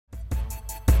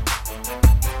I'm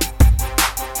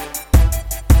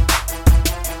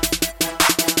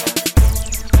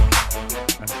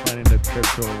planning a trip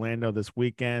to Orlando this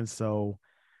weekend, so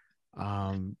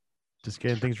just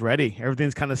getting things ready.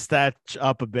 Everything's kind of stashed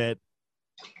up a bit.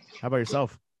 How about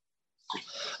yourself?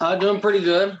 Doing pretty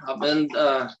good. I've been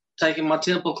taking my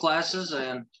temple classes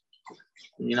and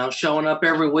showing up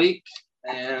every week,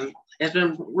 and it's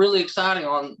been really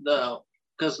exciting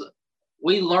because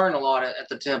we learn a lot at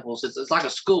the temples. It's like a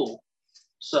school,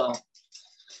 so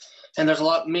and there's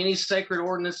many sacred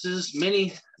ordinances,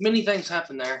 many things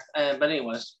happen there. But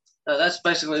anyways, that's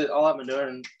basically all I've been doing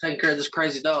and taking care of this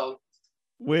crazy dog.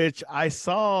 Which I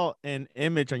saw an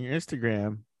image on your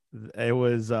Instagram. It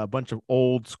was a bunch of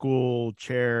old school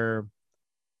church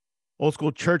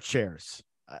chairs.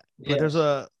 But Yes.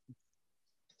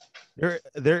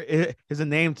 there is a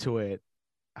name to it.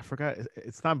 I forgot.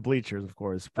 It's not bleachers, of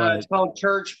course, It's but called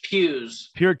church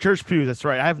pews. pure church pews. That's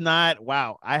right. I have not.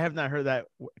 Wow, I have not heard that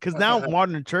because now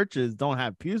modern churches don't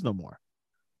have pews no more.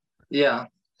 Yeah.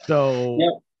 So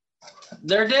Yep.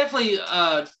 They're definitely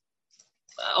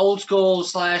old school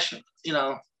slash.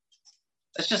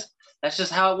 That's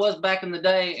just how it was back in the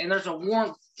day, and there's a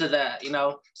warmth to that.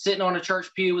 Sitting on a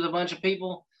church pew with a bunch of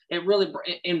people, it really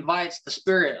invites the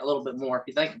spirit a little bit more if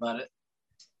you think about it.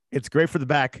 it's great for the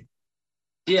back.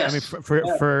 Yes. I mean,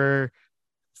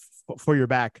 for your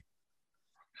back.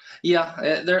 Yeah,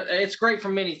 it's great for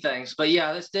many things, but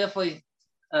yeah, it's definitely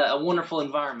a wonderful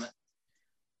environment.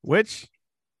 Which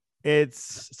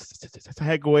it's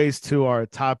segues to our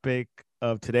topic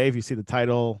of today. If you see the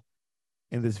title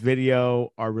in this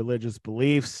video, our religious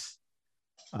beliefs.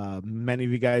 Many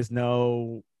of you guys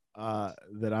know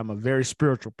that I'm a very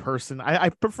spiritual person. I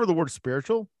prefer the word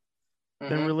spiritual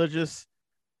than religious.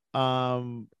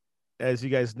 As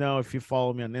you guys know, if you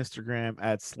follow me on Instagram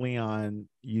at Sleon,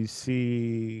 you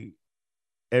see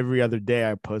every other day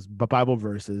I post Bible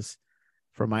verses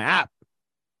for my app.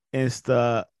 It's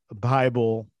the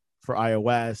Bible for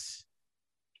iOS,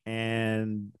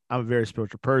 and I'm a very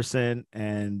spiritual person,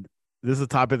 and this is a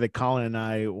topic that Colin and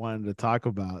I wanted to talk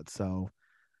about. So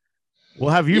we'll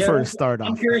have you first start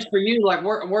I'm off. curious for you, like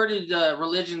where did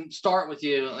religion start with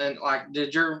you, and like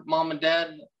did your mom and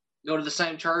dad go to the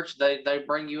same church? They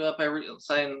bring you up every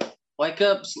saying, "Wake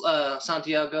up,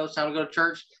 Santiago, it's time to go to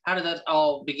church." How did that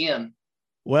all begin?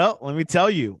 Well, let me tell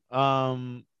you.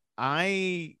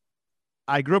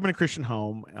 I grew up in a Christian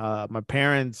home. My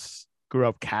parents grew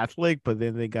up Catholic, but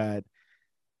then they got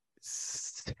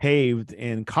saved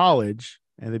in college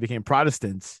and they became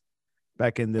Protestants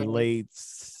back in the late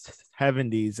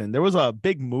 70s. And there was a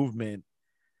big movement. I'm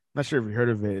not sure if you heard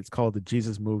of it. It's called the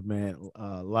Jesus movement.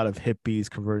 A lot of hippies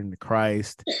converting to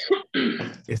Christ.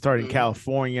 It started in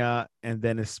California and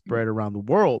then it spread around the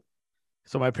world.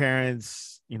 So my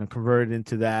parents, converted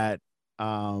into that.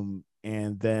 And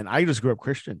then I just grew up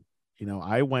Christian.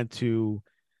 I went to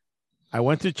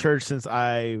church since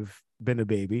I've been a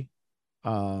baby.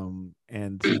 And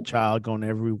as a child going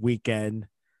every weekend,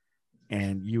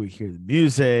 and you would hear the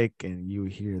music and you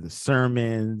would hear the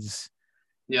sermons.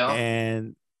 Yeah.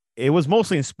 And it was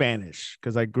mostly in Spanish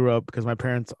because my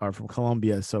parents are from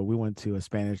Colombia. So we went to a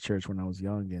Spanish church when I was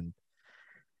young.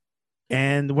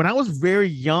 And when I was very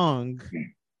young,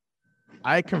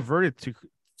 I converted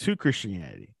to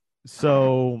Christianity.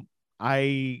 So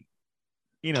I,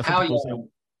 How young?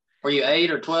 Were you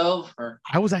 8 or 12? Or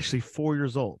I was actually 4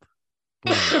 years old.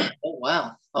 Oh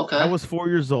wow. Okay. I was 4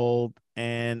 years old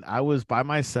and I was by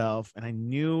myself, and I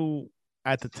knew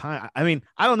at the time. I mean,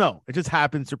 I don't know. It just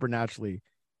happened supernaturally,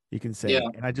 you can say. Yeah.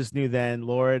 And I just knew then,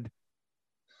 Lord,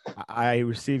 I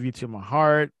receive you to my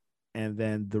heart, and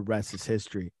then the rest is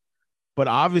history. But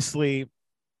obviously,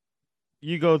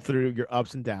 you go through your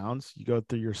ups and downs. You go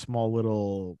through your small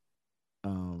little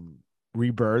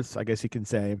rebirths, I guess you can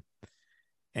say.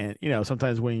 And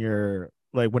sometimes when you're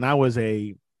like when I was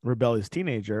a rebellious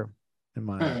teenager in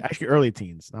my actually early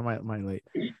teens, not my late,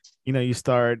 you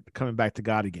start coming back to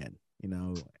God again,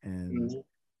 and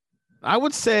I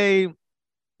would say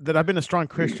that I've been a strong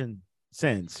Christian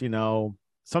since.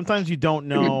 Sometimes you don't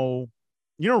know,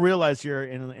 you don't realize you're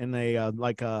in a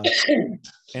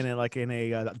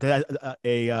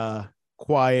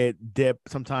quiet dip.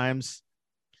 Sometimes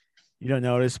you don't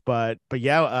notice, but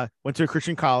yeah, went to a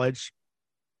Christian college,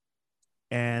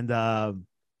 and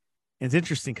it's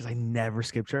interesting because I never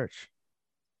skip church.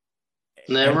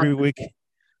 Never. Every week,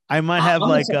 I might have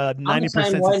like a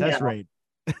 90% success rate.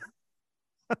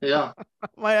 Yeah.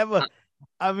 Might have a.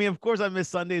 I mean, of course, I miss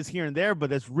Sundays here and there,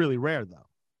 but that's really rare, though.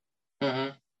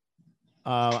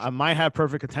 I might have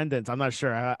perfect attendance. I'm not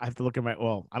sure. I have to look at my.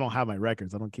 Well, I don't have my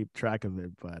records. I don't keep track of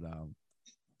it, but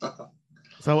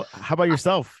So, how about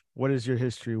yourself? What is your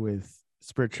history with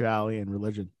spirituality and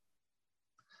religion?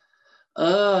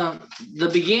 Uh, the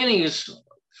beginning is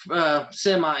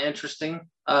semi interesting,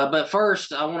 but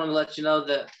first I want to let you know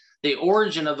that the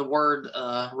origin of the word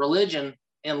religion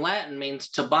in Latin means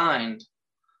to bind,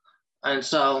 and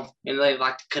so they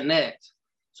like to connect.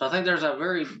 So I think there's a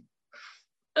very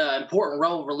important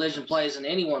role religion plays in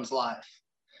anyone's life,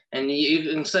 and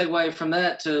you can segue from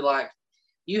that to like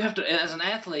you have to, as an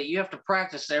athlete, you have to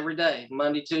practice every day,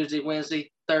 Monday, Tuesday,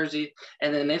 Wednesday, Thursday,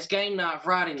 and then it's game night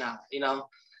Friday night.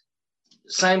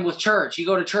 Same with church. You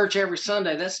go to church every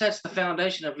Sunday. That sets the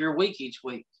foundation of your week each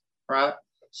week, right?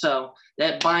 So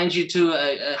that binds you to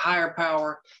a higher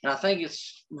power. And I think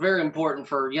it's very important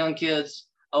for young kids,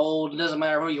 old, it doesn't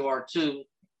matter who you are, to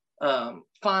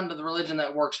find the religion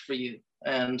that works for you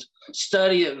and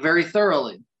study it very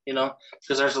thoroughly,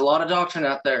 because there's a lot of doctrine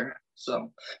out there.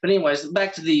 So, but anyways,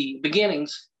 back to the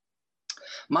beginnings.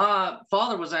 My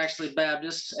father was actually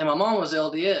Baptist and my mom was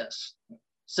LDS.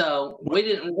 So we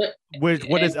didn't.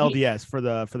 What is LDS for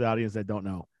the audience that don't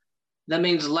know? That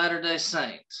means Latter-day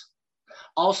Saints,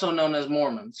 also known as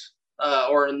Mormons,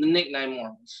 or the nickname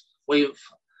Mormons. We've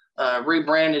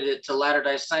rebranded it to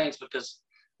Latter-day Saints because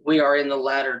we are in the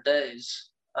latter days.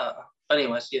 But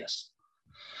anyways, yes.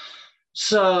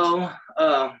 So,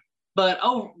 but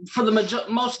for the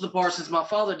most of the part, since my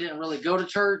father didn't really go to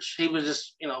church, he was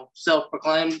just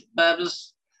self-proclaimed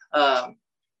Baptist.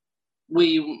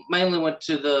 We mainly went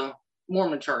to the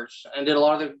Mormon church and did a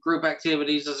lot of the group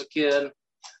activities as a kid.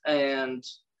 And,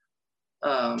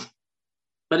 but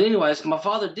anyways, my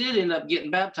father did end up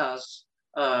getting baptized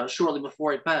shortly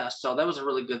before he passed. So that was a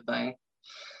really good thing.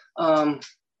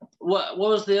 What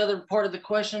was the other part of the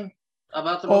question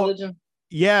about the religion?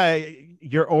 Yeah,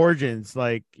 your origins,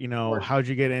 like, how'd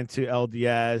you get into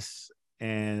LDS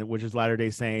and which is Latter-day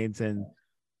Saints and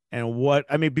what,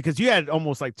 I mean, because you had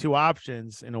almost like two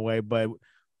options in a way, but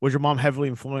was your mom heavily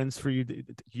influenced for you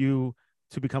to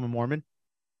become a Mormon?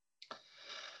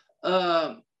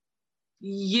 Yeah,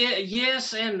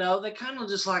 yes and no. They kind of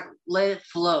just like let it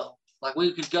flow. Like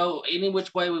we could go any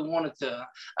which way we wanted to.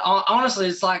 Honestly,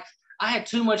 it's like I had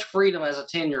too much freedom as a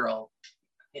 10-year-old.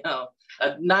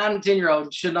 A 9 and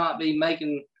 10-year-old should not be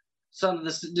making some of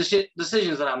the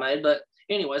decisions that I made. But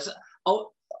anyways,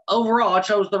 overall, I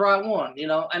chose the right one,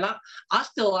 and I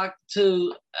still like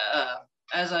to,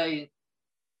 as a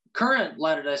current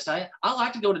Latter-day Saint, I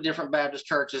like to go to different Baptist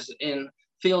churches and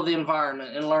feel the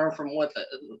environment and learn from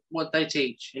what they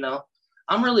teach.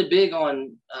 I'm really big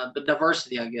on the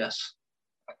diversity, I guess.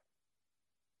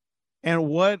 And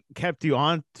what kept you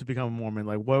on to become a Mormon?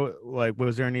 Like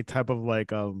was there any type of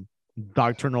like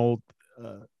doctrinal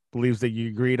beliefs that you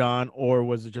agreed on, or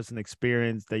was it just an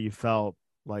experience that you felt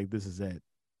like this is it?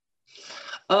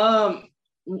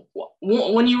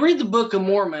 When you read the Book of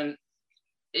Mormon,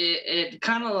 it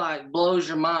kind of like blows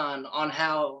your mind on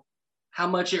how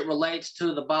much it relates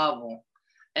to the Bible.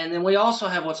 And then we also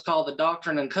have what's called the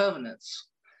Doctrine and Covenants.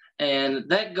 And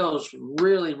that goes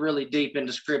really, really deep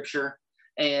into scripture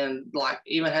and like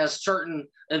even has certain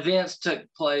events took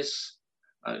place.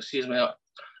 Excuse me.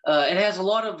 It has a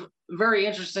lot of very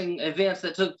interesting events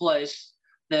that took place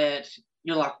that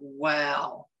you're like,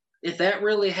 wow, if that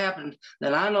really happened,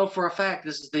 then I know for a fact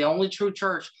this is the only true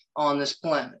church on this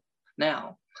planet.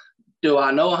 Now, do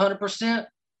I know 100%?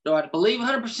 Do I believe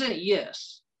 100%?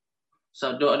 Yes.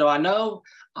 So do I know?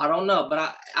 I don't know,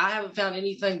 but I haven't found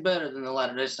anything better than the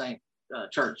Latter-day Saint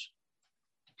church.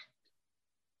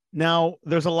 Now,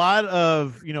 there's a lot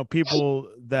of people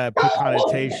that put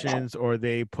connotations or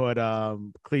they put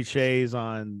cliches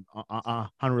on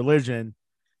religion,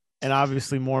 and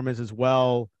obviously Mormons as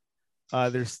well.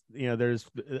 There's people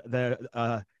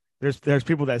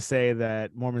that say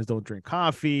that Mormons don't drink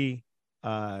coffee,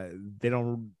 they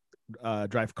don't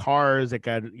drive cars, they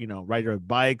got ride their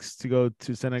bikes to go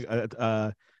to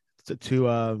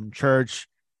church.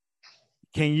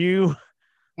 Can you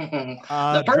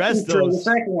the first address one's true. The those?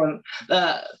 second one,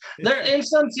 there in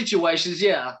some situations,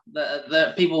 yeah,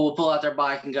 that people will pull out their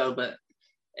bike and go. But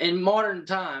in modern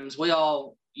times, we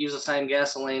all use the same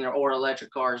gasoline or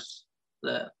electric cars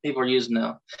that people are using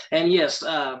now. And yes,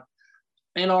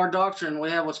 in our doctrine,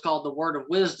 we have what's called the Word of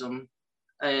Wisdom,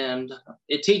 and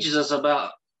it teaches us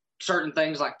about certain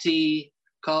things like tea,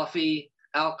 coffee,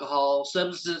 alcohol,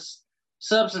 substances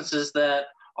that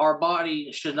our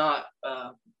body should not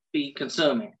be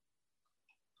consuming.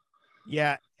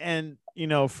 Yeah, and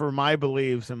for my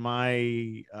beliefs and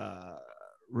my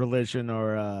religion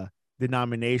or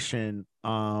denomination,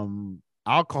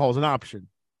 alcohol is an option.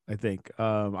 I think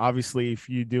obviously if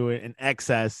you do it in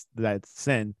excess, that's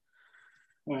sin.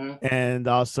 Mm-hmm. And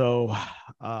also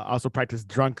also practice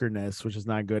drunkenness, which is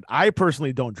not good. I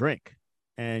personally don't drink,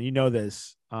 and you know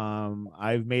this.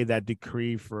 I've made that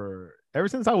decree for ever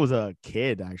since I was a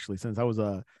kid, actually, since I was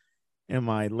in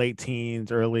my late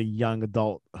teens, early young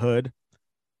adulthood.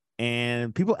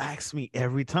 And people ask me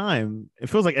every time. It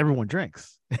feels like everyone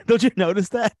drinks. Don't you notice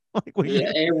that? Like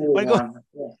Yeah, when I go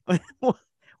everyone. Yeah.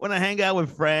 when I hang out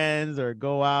with friends or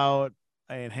go out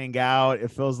and hang out,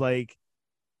 it feels like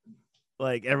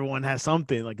everyone has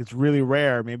something. Like it's really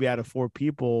rare. Maybe out of 4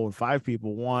 people or 5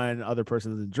 people, one other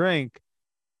person doesn't drink.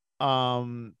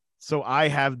 So I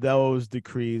have those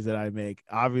decrees that I make.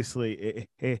 Obviously,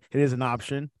 it is an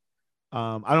option.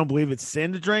 I don't believe it's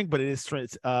sin to drink, but it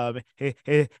is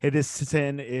it is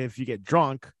sin if you get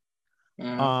drunk.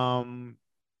 Mhm.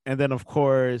 And then of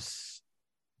course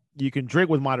you can drink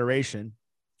with moderation,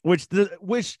 which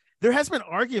there has been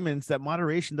arguments that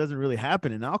moderation doesn't really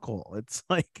happen in alcohol. It's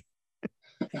like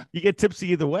you get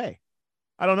tipsy either way.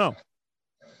 I don't know.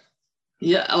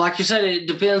 Yeah, like you said, it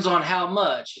depends on how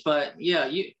much. But yeah,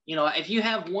 you know, if you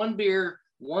have one beer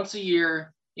once a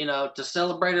year, to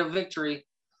celebrate a victory,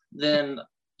 then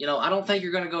I don't think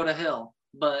you're going to go to hell.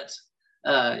 But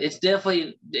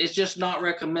it's just not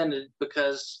recommended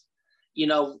because you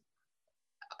know,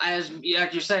 as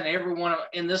like you're saying, everyone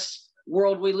in this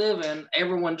world we live in,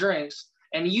 everyone drinks,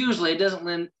 and usually it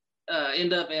doesn't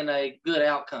end up in a good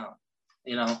outcome.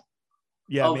 You know,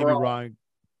 Yeah, maybe overall.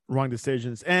 wrong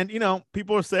decisions. And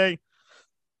people say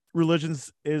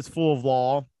religions is full of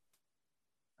law,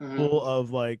 Hmm. full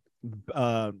of like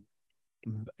uh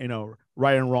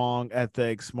right and wrong,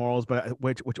 ethics, morals, but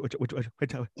which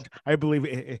I believe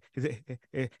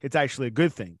it's actually a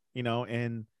good thing,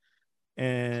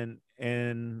 and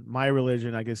my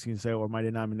religion, I guess you can say, or my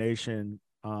denomination,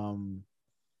 when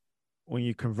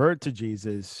you convert to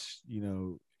Jesus,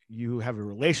 you have a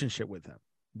relationship with him.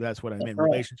 That's what I That's meant, right.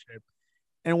 relationship.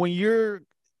 And when you're,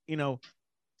 you know,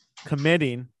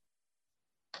 committing,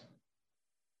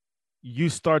 you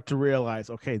start to realize,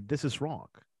 okay, this is wrong.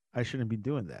 I shouldn't be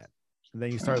doing that. And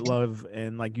then you start love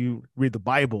and like you read the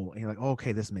Bible and you're like, oh,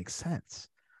 okay, this makes sense.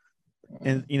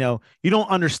 And you don't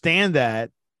understand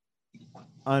that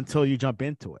until you jump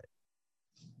into it.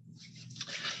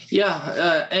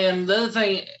 Yeah, and the other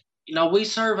thing, we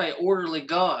serve a orderly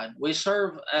God. We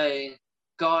serve a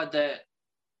God that,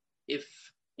 if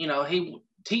He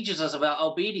teaches us about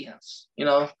obedience.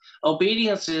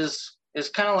 Obedience is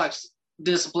kind of like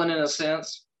discipline in a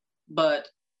sense, but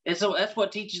that's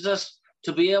what teaches us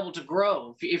to be able to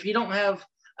grow. If you don't have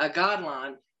a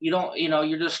guideline, you don't,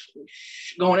 you're just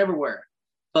going everywhere.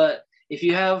 But if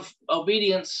you have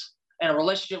obedience and a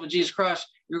relationship with Jesus Christ,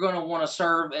 you're going to want to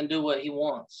serve and do what He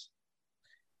wants.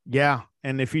 Yeah.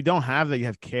 And if you don't have that, you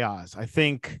have chaos. I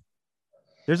think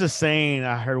there's a saying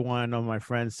I heard one of my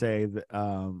friends say that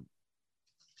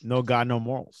no God, no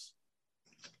morals.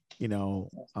 You know,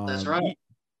 That's um, right.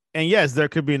 and yes, there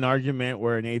could be an argument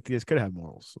where an atheist could have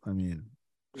morals. I mean,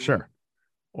 Mm-hmm. sure,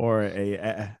 or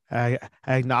a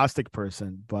agnostic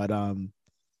person, but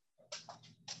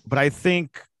I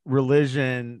think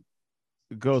religion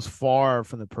goes far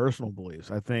from the personal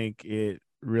beliefs. I think it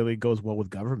really goes well with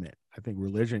government. I think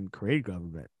religion created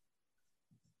government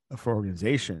for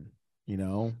organization, you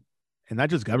know, and not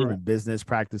just Yeah. government, business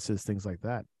practices, things like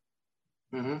that.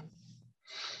 Mm-hmm.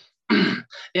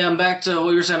 Yeah, and back to what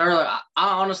you were saying earlier. I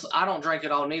honestly, I don't drink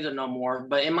at all, neither no more.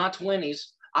 But in my 20s,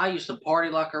 I used to party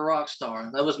like a rock star.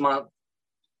 That was my.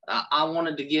 I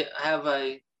wanted to have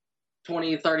a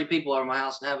 20, 30 people over my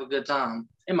house and have a good time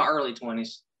in my early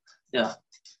 20s. Yeah.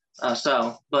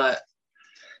 But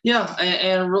yeah,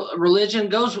 and religion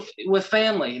goes with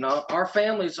family. Our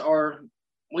families are.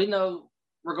 We know,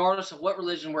 regardless of what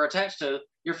religion we're attached to,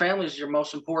 your family is your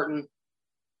most important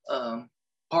um,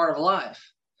 part of life.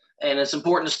 And it's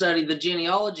important to study the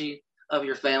genealogy of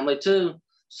your family too,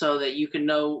 so that you can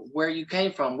know where you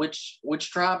came from, which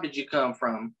tribe did you come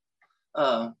from.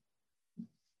 Uh,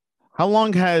 How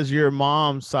long has your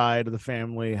mom's side of the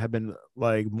family have been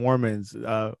like Mormons?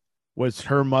 Was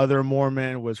her mother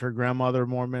Mormon? Was her grandmother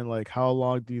Mormon? Like, how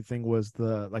long do you think was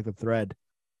the thread?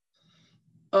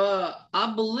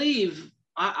 I believe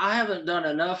I haven't done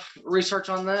enough research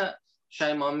on that.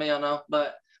 Shame on me, I know.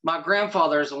 But my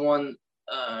grandfather is the one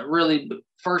really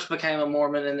first became a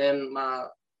Mormon, and then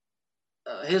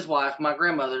his wife, my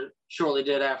grandmother, shortly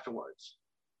did afterwards.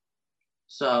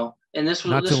 So, and this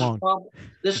was Not too this was long. probably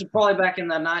this was probably back in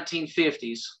the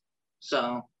 1950s.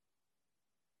 So,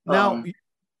 Now, um,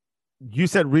 you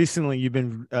said recently you've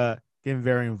been getting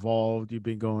very involved. You've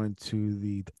been going to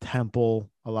the temple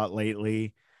a lot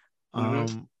lately.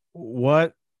 mhm.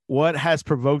 What has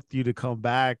provoked you to come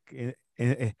back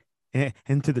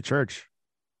into the church?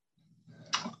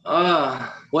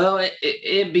 Well,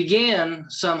 it began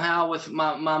somehow with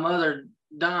my mother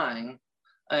dying,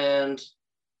 and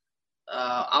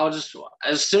I was just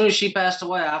as soon as she passed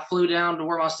away, I flew down to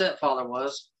where my stepfather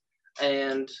was,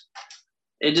 and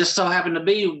it just so happened to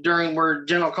be during where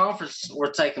general conference were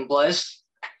taking place,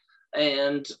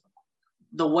 and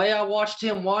the way I watched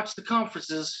him watch the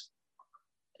conferences,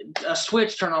 a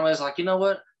switch turned on. I was like, you know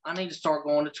what? I need to start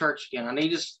going to church again. I need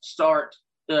to start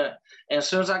doing it. And as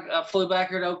soon as I flew back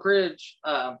here to Oak Ridge,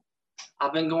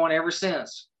 I've been going ever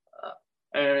since.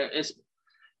 And it's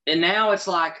and now it's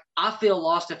like I feel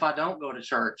lost if I don't go to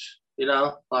church. You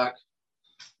know, like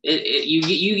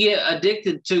you get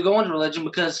addicted to going to religion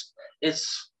because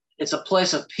it's a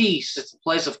place of peace, it's a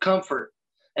place of comfort,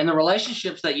 and the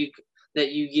relationships that you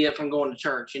get from going to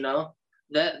church. You know,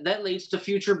 that leads to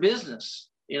future business.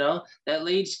 You know, that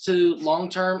leads to long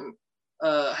term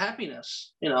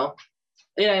happiness. You know,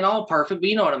 it ain't all perfect, but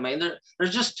you know what I mean.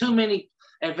 There's just too many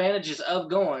advantages of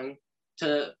going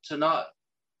to not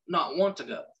want to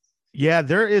go. Yeah,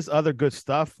 there is other good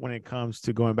stuff when it comes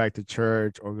to going back to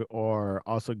church or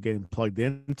also getting plugged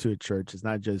into a church. It's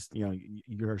not just,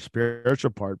 your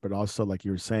spiritual part, but also like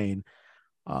you were saying,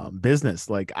 business.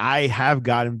 Like I have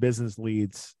gotten business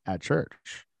leads at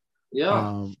church. Yeah.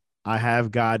 Um, I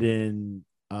have gotten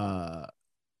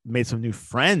made some new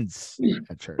friends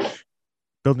at church,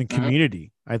 building Mhm.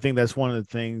 community. I think that's one of the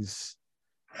things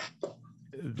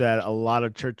that a lot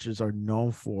of churches are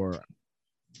known for.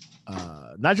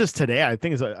 Not just today. I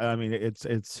think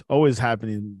it's always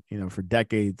happening, for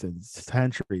decades and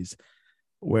centuries,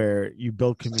 where you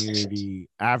build community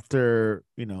after,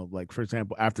 like for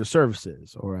example, after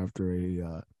services or after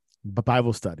a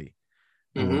Bible study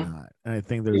and Mhm. whatnot. And I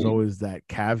think there's always that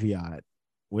caveat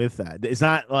with that. It's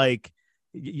not like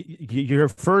your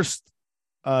first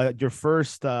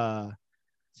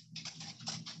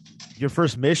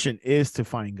mission is to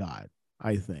find God,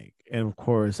 I think. And of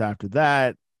course, after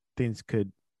that, things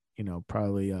could,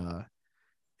 probably and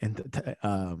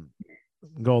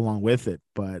go along with it.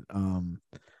 But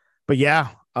yeah,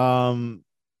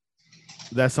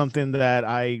 that's something that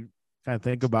I kind of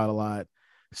think about a lot.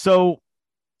 So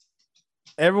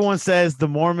everyone says the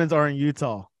Mormons are in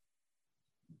Utah.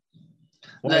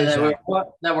 Why is that?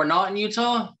 That we're not in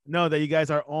Utah. No, that you guys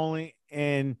are only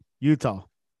in Utah.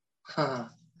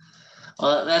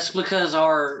 Well, that's because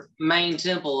our main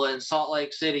temple in Salt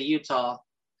Lake City, Utah,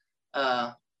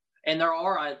 uh, and there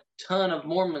are a ton of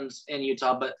Mormons in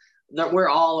Utah, but we're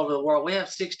all over the world. We have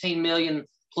 16 million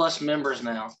plus members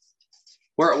now.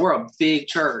 We're a big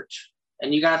church,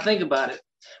 and you got to think about it.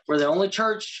 We're the only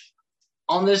church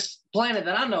on this planet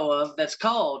that I know of that's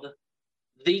called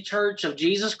the Church of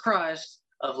Jesus Christ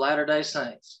of Latter-day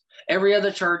Saints. Every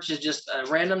other church is just a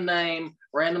random name,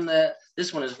 random that.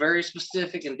 This one is very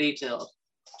specific and detailed.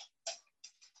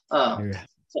 Yeah,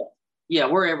 So, yeah,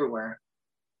 we're everywhere.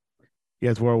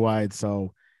 it's worldwide.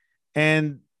 So,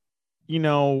 and you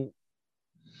know,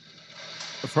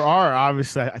 for our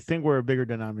obviously, I think we're a bigger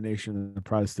denomination than the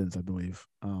Protestants. I believe.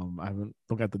 I haven't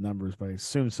looked at the numbers, but I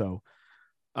assume so.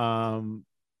 Um,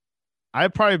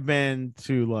 I've probably been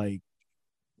to like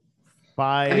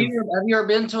five. Have you ever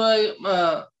been to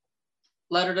a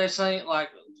Latter Day Saint like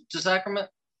to Sacrament?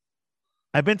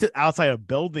 I've been to outside a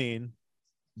building,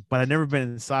 but I've never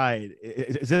been inside.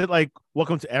 Is it like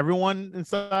welcome to everyone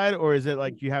inside, or is it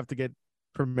like you have to get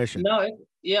permission? No,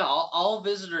 yeah, all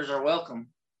visitors are welcome.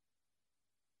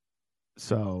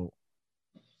 So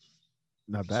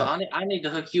not So bad. I need to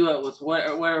hook you up with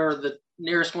whatever the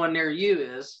nearest one near you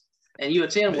is, and you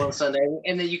attend one Sunday,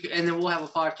 and then we'll have a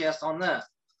podcast on that.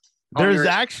 On There's your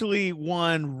actually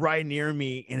one right near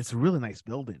me, and it's a really nice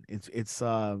building.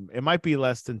 It might be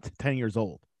less than 10 years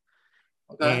old,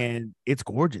 okay. and it's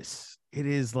gorgeous. It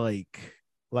is like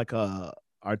a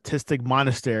artistic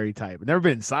monastery type. I've never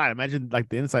been inside. Imagine like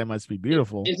the inside must be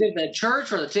beautiful. Is it the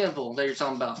church or the temple that you're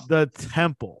talking about? The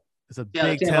temple. It's a Yeah,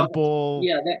 the big temple.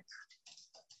 Okay. temple.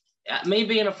 Yeah, me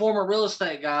being a former real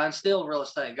estate guy and still a real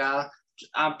estate guy,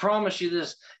 I promise you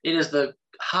this: it is the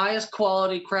highest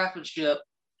quality craftsmanship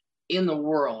in the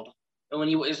world.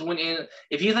 And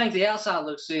if you think the outside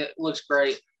looks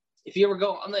great, if you ever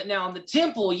go on on the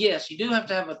temple, yes, you do have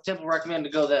to have a temple recommend to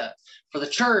go that. For the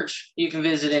church, you can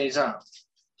visit anytime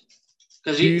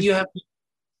because Do you? you have.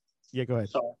 Yeah, go ahead.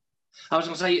 Sorry, I was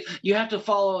going to say you have to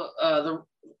follow the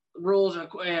rules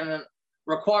and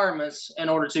requirements in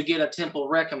order to get a temple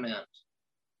recommend.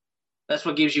 That's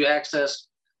what gives you access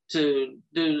to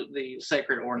do the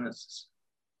sacred ordinances.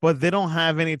 But they don't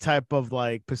have any type of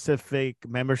like Pacific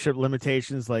membership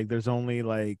limitations. Like there's only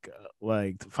like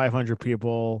 500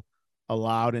 people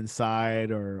allowed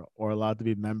inside or allowed to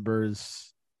be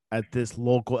members. at this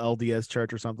local LDS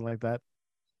church or something like that?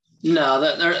 No,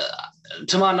 that there,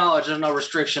 to my knowledge, there's no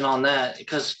restriction on that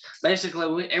because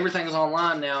basically everything's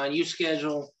online now, and you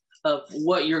schedule of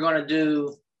what you're going to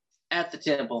do at the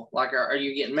temple. Like, are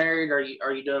you getting married?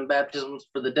 Are you doing baptisms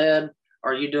for the dead?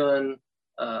 Are you doing?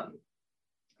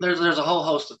 There's a whole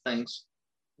host of things,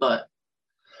 but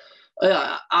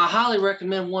yeah, I highly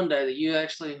recommend one day that you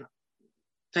actually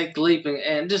take the leap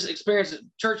and just experience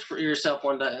church for yourself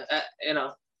one day.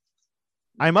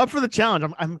 I'm up for the challenge.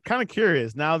 I'm kind of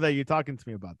curious now that you're talking to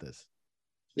me about this.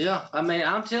 Yeah, I mean,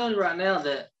 I'm telling you right now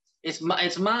that it's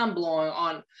mind blowing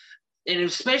on, and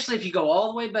especially if you go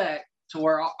all the way back to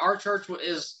where our church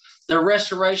is the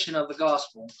restoration of the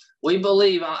gospel. We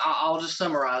believe, I'll just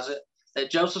summarize it, that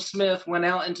Joseph Smith went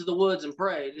out into the woods and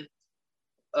prayed,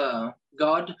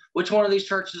 God, which one of these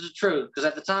churches is true? Because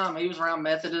at the time he was around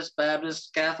Methodists, Baptists,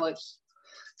 Catholics,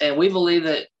 and we believe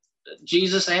that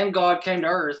Jesus and God came to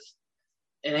earth,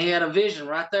 and he had a vision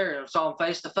right there and saw him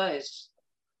face to face.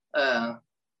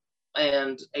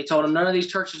 And he told him, none of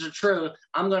these churches are true.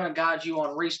 I'm going to guide you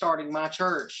on restarting my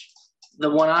church, the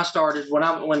one I started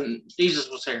when Jesus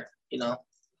was here.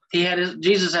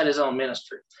 Jesus had his own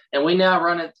ministry, and we now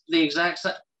run it the exact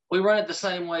same. We run it the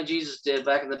same way Jesus did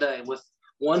back in the day, with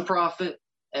one prophet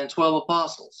and 12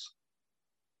 apostles.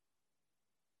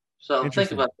 So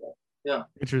think about that. Yeah.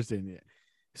 Interesting. Yeah.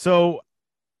 So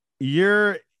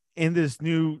you're in this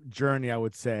new journey, I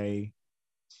would say.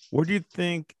 Where do you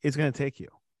think it's going to take you?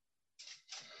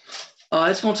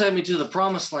 It's going to take me to the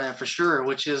promised land for sure,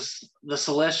 which is the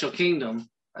celestial kingdom.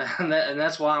 And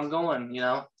that's why I'm going,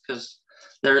 because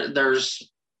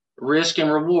there's risk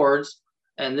and rewards.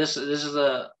 And this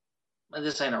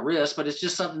ain't a risk, but it's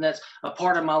just something that's a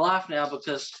part of my life now,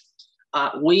 because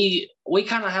we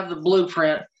kind of have the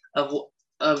blueprint of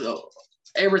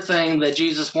everything that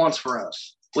Jesus wants for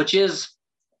us, which is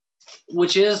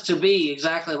to be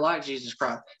exactly like Jesus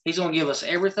Christ. He's going to give us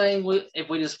everything if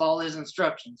we just follow his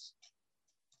instructions.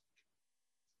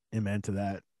 Amen to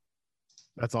that.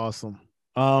 That's awesome.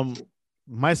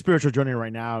 My spiritual journey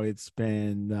right now, it's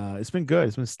been good.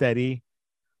 It's been steady.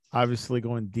 Obviously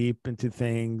going deep into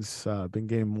things. Been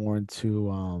getting more into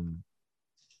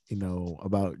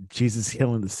about Jesus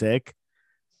healing the sick.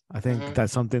 I think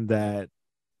that's something that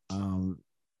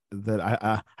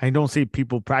that I don't see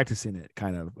people practicing it,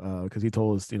 kind of, because he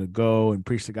told us, go and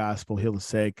preach the gospel, heal the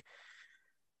sick.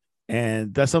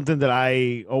 And that's something that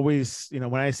I always,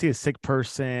 when I see a sick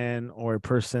person or a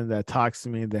person that talks to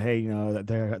me that, hey, that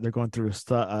they're going through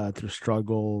through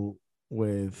struggle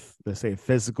with, let's say,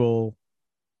 physical,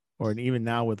 or even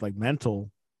now with like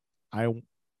mental, I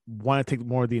want to take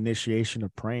more of the initiation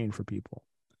of praying for people,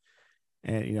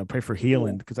 and pray for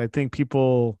healing, because I think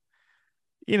people,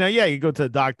 yeah, you go to the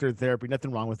doctor, therapy,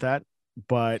 nothing wrong with that,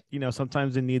 but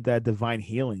sometimes they need that divine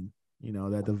healing,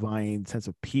 that divine sense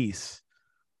of peace,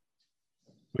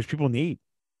 which people need,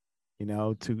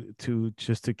 to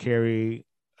just to carry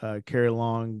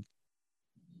along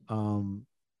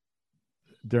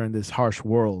during this harsh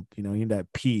world. You need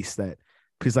that peace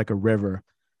like a river.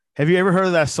 Have you ever heard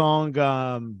of that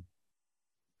song?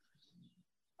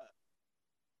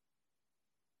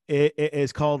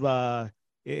 It's called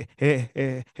it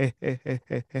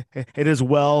is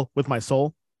well with my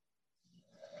soul.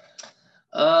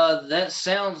 That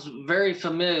sounds very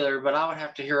familiar, but I would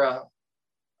have to hear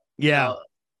the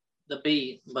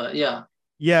beat. But yeah,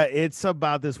 it's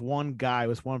about this one guy,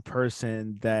 this one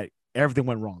person that everything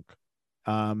went wrong.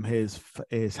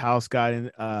 His house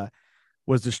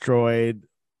was destroyed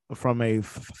from a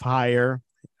fire.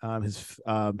 His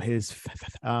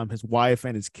wife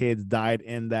and his kids died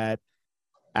in that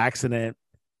accident,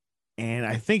 and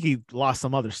I think he lost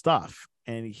some other stuff.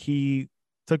 And he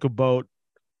took a boat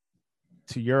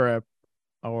to Europe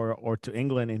or to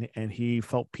England, and he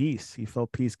felt peace. He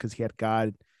felt peace because he had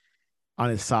God on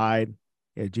his side.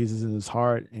 He had Jesus in his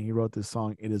heart, and he wrote this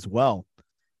song, "It Is Well."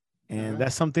 And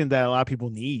that's something that a lot of people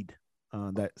need,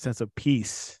 that sense of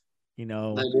peace.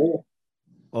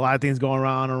 A lot of things going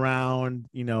around,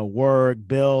 work,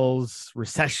 bills,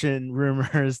 recession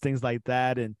rumors, things like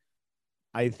that. And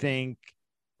I think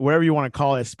whatever you want to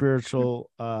call it,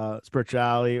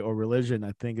 spirituality or religion,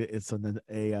 I think it's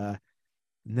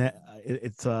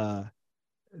it's a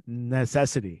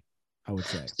necessity, I would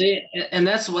say. See, and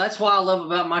that's why I love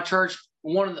about my church.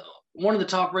 One of the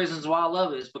top reasons why I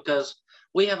love it is because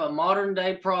we have a modern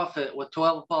day prophet with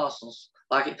 12 apostles.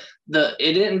 Like it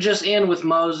didn't just end with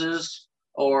Moses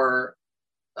or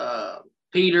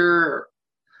Peter.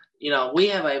 We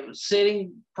have a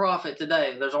sitting prophet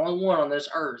today. There's only one on this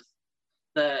earth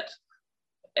that's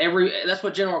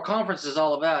what General Conference is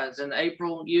all about. It's in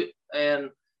April.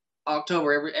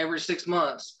 October every 6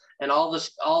 months, and all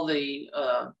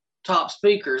the top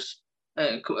speakers,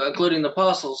 including the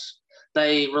apostles,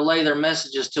 they relay their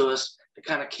messages to us to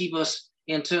kind of keep us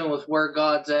in tune with where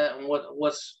God's at and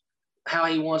how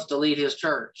He wants to lead His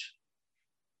church.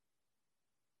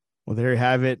 Well, there you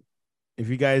have it. If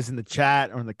you guys in the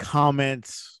chat or in the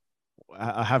comments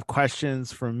have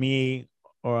questions for me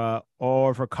or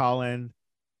for Colin,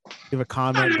 give a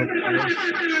comment below.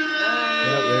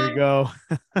 Yeah, there you go.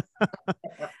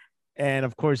 And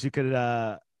of course, you could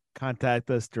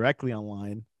contact us directly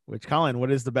online. Which, Colin,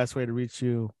 what is the best way to reach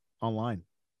you online?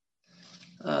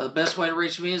 The best way to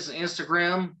reach me is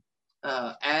Instagram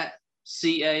at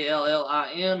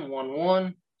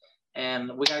CALLIN11.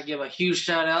 And we got to give a huge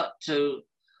shout out to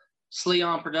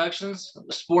Sleon Productions,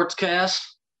 the sportscast.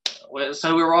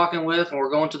 So we're rocking with, and we're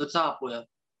going to the top with.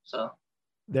 So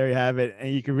there you have it.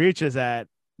 And you can reach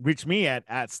me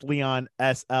at Sleon,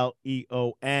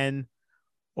 SLEON,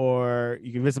 or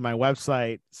you can visit my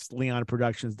website,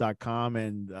 sleonproductions.com.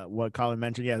 And what Colin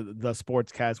mentioned, the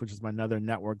Sportscast, which is my another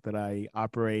network that I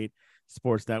operate,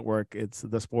 sports network. It's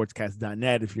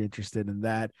thesportscast.net if you're interested in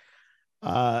that.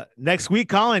 Next week,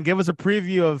 Colin, give us a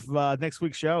preview of next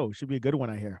week's show. Should be a good one,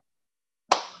 I hear.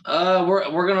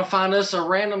 We're gonna find us a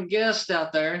random guest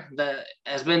out there that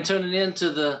has been tuning in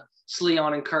to the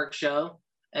Sleon and Kirk show,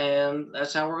 and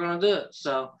that's how we're gonna do it.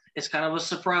 So it's kind of a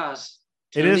surprise.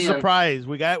 It is a surprise.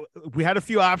 We had a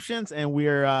few options, and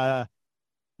we're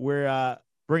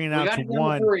bringing out to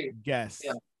one guest.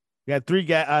 Yeah. We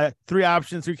got three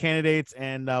options, 3 candidates,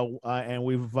 and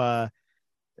we've held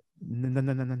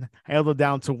it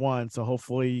down to one. So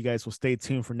hopefully you guys will stay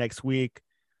tuned for next week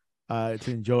to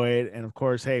enjoy it. And of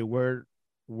course, hey, we're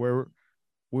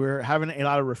having a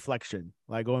lot of reflection,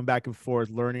 like going back and forth,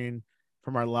 learning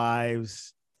from our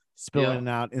lives, spilling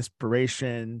out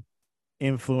inspiration,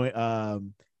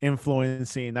 influencing,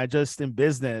 not just in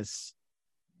business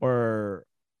or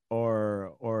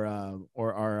our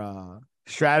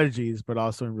strategies, but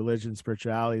also in religion,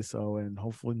 spirituality. So, and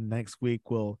hopefully next week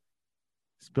we'll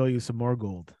spill you some more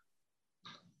gold.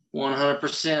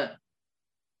 100%.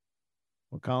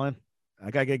 Well, Colin,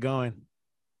 I gotta get going.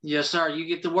 Yes, sir. You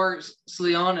get to work,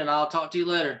 Sleon, and I'll talk to you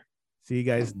later. See you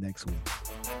guys next week.